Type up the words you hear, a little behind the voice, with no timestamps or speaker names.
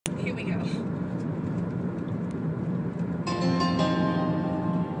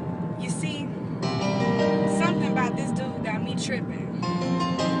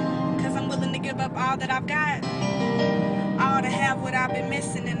all that I've got, all to have what I've been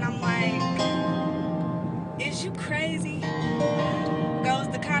missing, and I'm like, is you crazy? Goes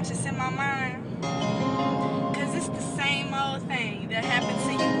the conscience in my mind, cause it's the same old thing that happened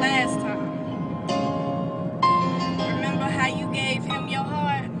to you last time. Remember how you gave him your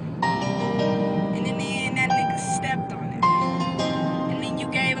heart, and in the end that nigga stepped on it, and then you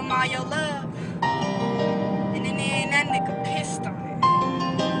gave him all your love, and in the end that nigga pissed on it,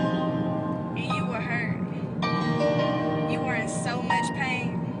 and you were hurt. You were in so much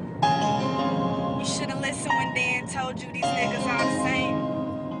pain. You should've listened when Dan told you these niggas all the same.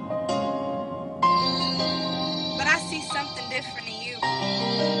 But I see something different in you,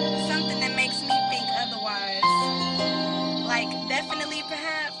 something that makes me think otherwise. Like, definitely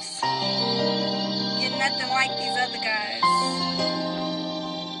perhaps you're nothing like these other guys.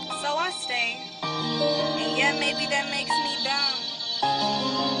 So I stay, and yeah, maybe that makes me dumb,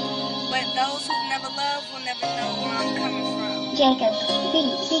 but those who never love will never know where I'm coming from. Jacob,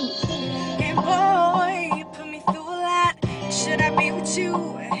 And boy, you put me through a lot. Should I be with you?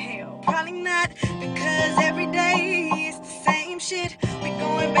 Hell, probably not, because every day it's the same shit. We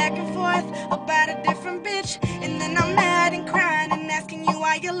going back and forth about a different bitch, and then I'm mad and crying and asking you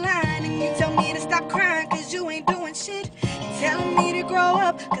why you're lying, and you tell me to stop crying cause you ain't doing shit. You're telling me to grow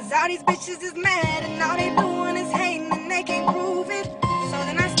up cause all these bitches is mad and all they doing is hating and they can't prove it. So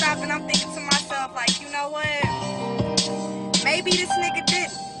then I stop and I'm thinking to myself, like, you know what? Maybe this nigga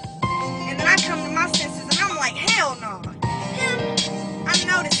didn't. And then I come to my senses and I'm like, hell no. Him? I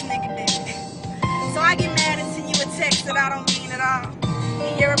know this nigga did it. So I get mad and send you a text that I don't mean at all.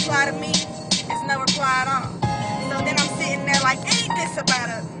 And your reply to me is no reply at all. So then I'm sitting there like, ain't this about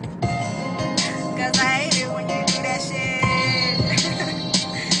us? Cause I hate it when you do that shit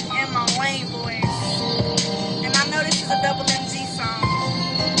in my Wayne voice. And I know this is a double MG song,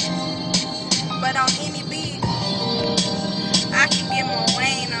 but on any beat I can get my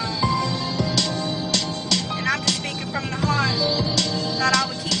Wayne on. And I'm just speaking from the heart. Thought I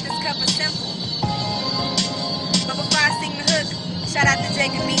would keep this cover simple. But before I sing the hook, shout out to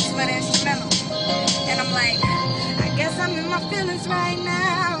Jacob Beats for the instrumental. And I'm like, I guess I'm in my feelings right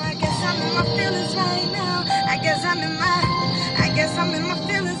now. I guess I'm in my feelings right now. I guess I'm in my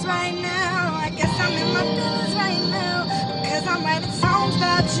feelings right now. I guess I'm in my feelings right now. Because I'm writing songs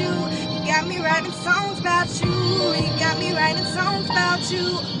about you. You got me writing songs about you. You got me writing songs about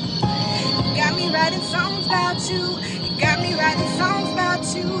you. You got me writing songs about you. You got me writing songs about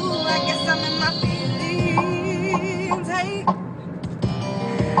you. I guess I'm in my feelings, hey.